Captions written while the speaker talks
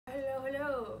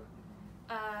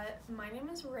my name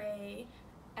is Ray,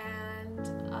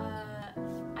 and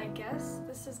I guess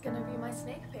this is gonna be my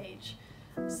snake page.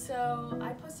 So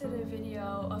I posted a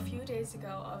video a few days ago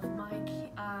of my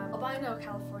albino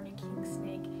California king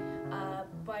snake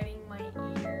biting my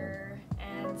ear,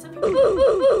 and some people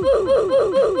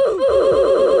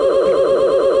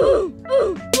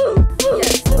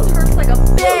yes, this hurts like a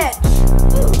bitch.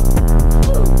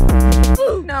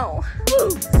 No.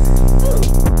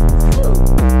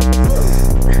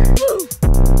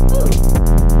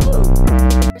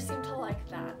 Seem to like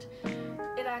that.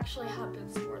 It actually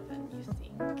happens more than you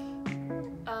think.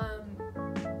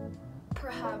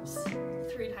 Perhaps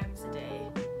 3 times a day.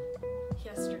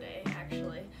 Yesterday,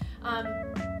 actually.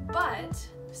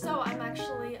 So I'm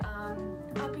actually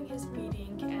upping his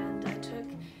beating, and I took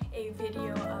a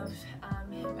video of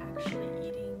him actually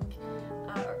eating,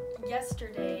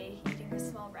 yesterday, eating a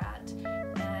small rat,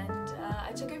 and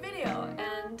I took a video,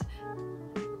 and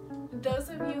those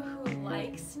of you who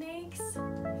like snakes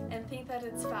and think that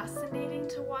it's fascinating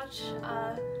to watch,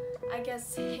 I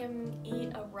guess, him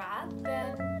eat a rat,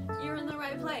 then you're in the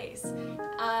right place.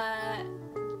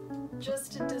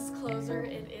 Just a disclosure,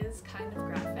 it is kind of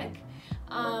graphic.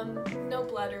 No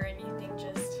blood or anything,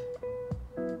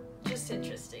 just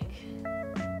interesting.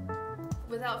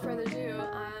 Without further ado,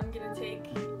 I'm gonna take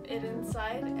it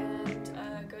inside and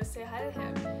go say hi to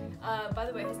him. By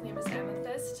the way, his name is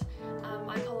Amythest.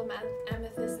 I call him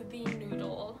Amythest the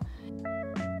Noodle.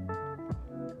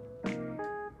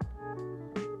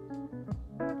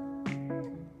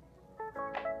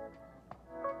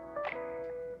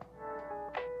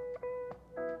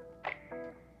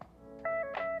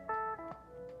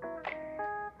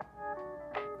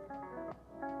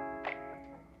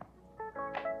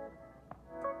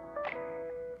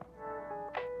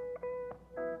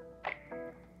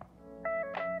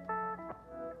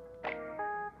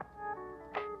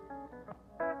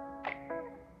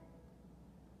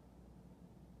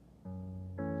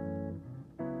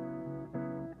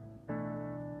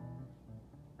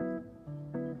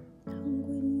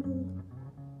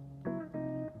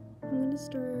 I'm gonna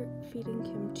start feeding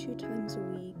him 2 times a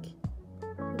week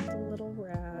with the little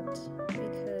rat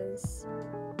because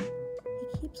he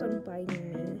keeps on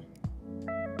biting me.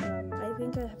 I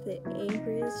think I have the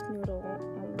angriest noodle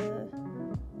on the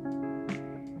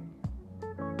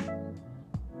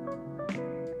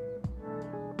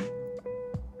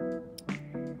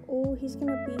Oh, he's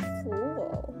gonna be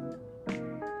full.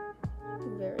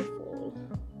 Very full.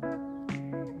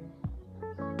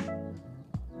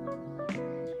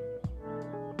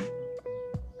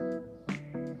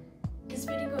 His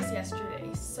feeding goes yesterday,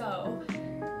 so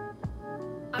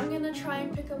I'm gonna try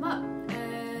and pick him up,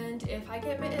 and if I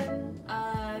get bitten,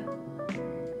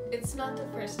 it's not the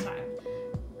first time,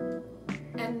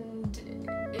 and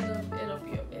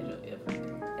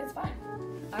it's fine.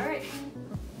 All right,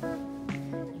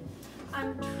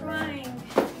 I'm trying.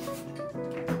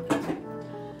 Okay.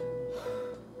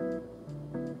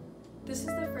 This is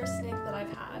the first snake that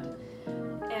I've had,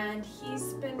 and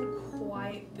he's been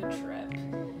quite the trip.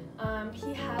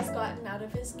 He has gotten out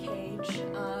of his cage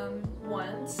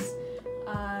once.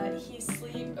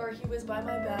 He was by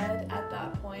my bed at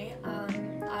that point.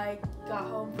 I got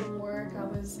home from work, I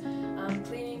was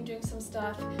cleaning, doing some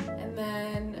stuff, and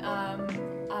then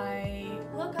I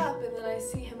look up and then I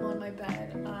see him on my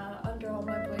bed under all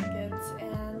my blankets,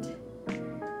 and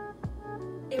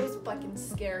it was fucking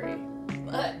scary.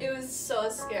 It was so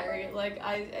scary. Like,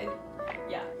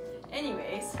 yeah.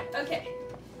 Anyways, okay.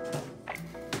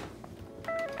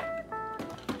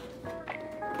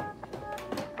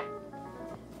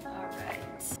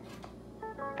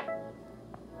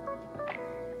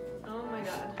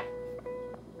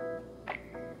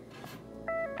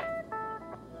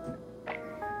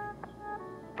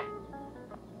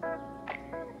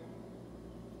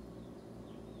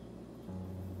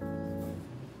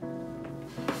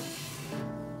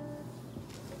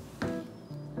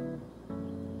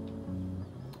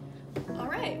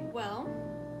 Alright, well,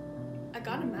 I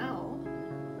got him out,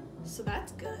 so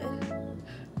that's good.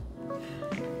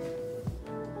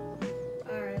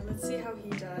 Alright, let's see how he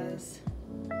does.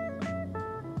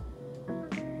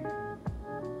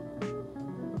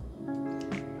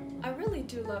 I really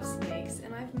do love snakes,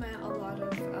 and I've met a lot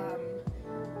of,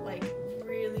 like,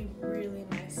 really, really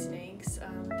nice snakes.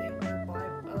 They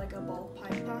were like a ball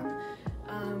python.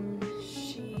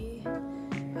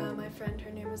 My friend,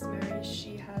 her name is Mary,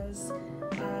 she has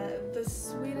the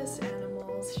sweetest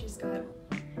animals. She's got,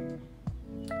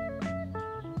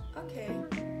 okay,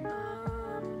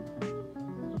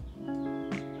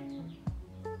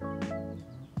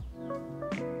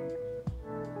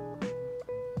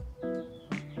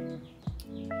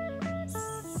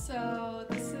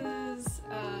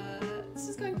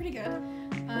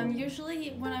 usually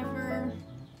whenever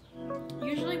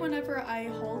I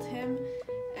hold him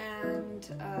and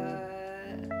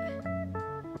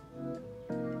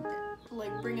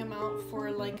like bring him out for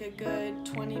like a good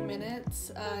 20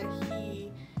 minutes,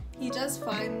 he does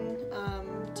fine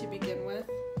to begin with,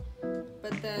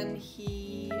 but then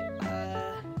he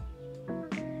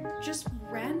just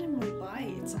randomly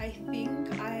bites. I think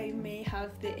I may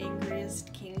have the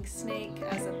angriest king snake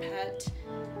as a pet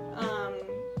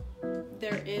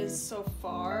there is so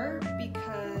far,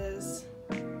 because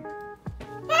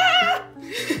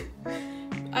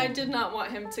I did not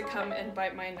want him to come and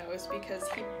bite my nose because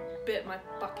he bit my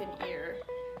fucking ear.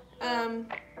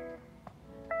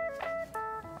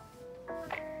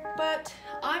 But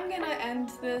I'm gonna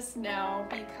end this now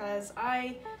because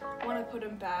I want to put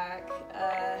him back.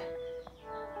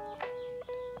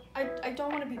 I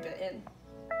don't want to be bitten.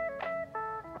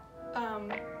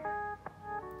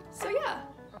 So yeah.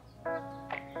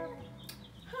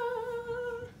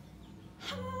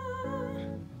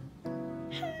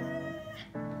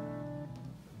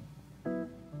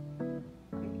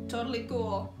 Totally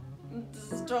cool.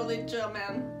 This is totally chill,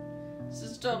 man. This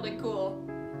is totally cool.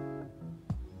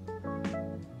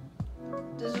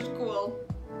 This is cool.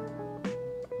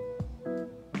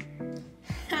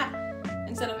 Ha!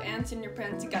 Instead of ants in your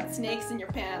pants, you got snakes in your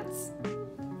pants.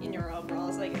 In your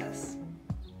overalls, I guess.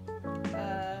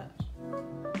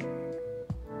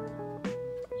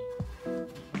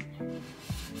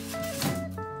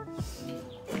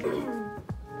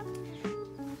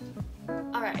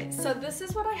 Alright, so this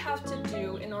is what I have to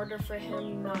do in order for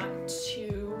him not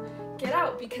to get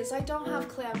out, because I don't have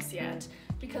clamps yet,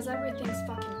 because everything's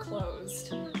fucking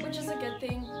closed, which is a good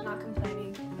thing, not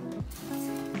complaining.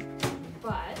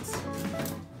 But,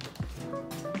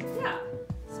 yeah,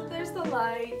 so there's the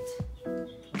light,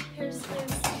 here's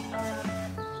his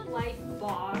light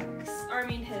box, or I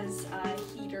mean his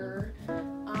heater.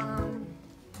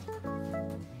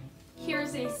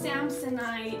 Here's a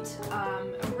Samsonite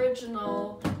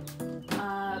original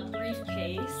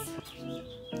briefcase.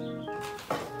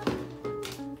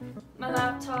 My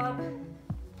laptop,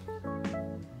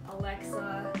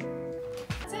 Alexa.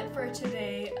 That's it for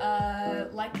today.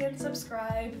 Like and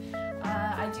subscribe.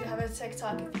 I do have a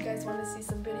TikTok if you guys want to see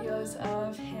some videos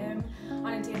of him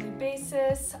on a daily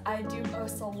basis. I do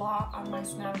post a lot on my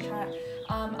Snapchat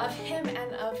of him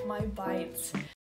and of my bites.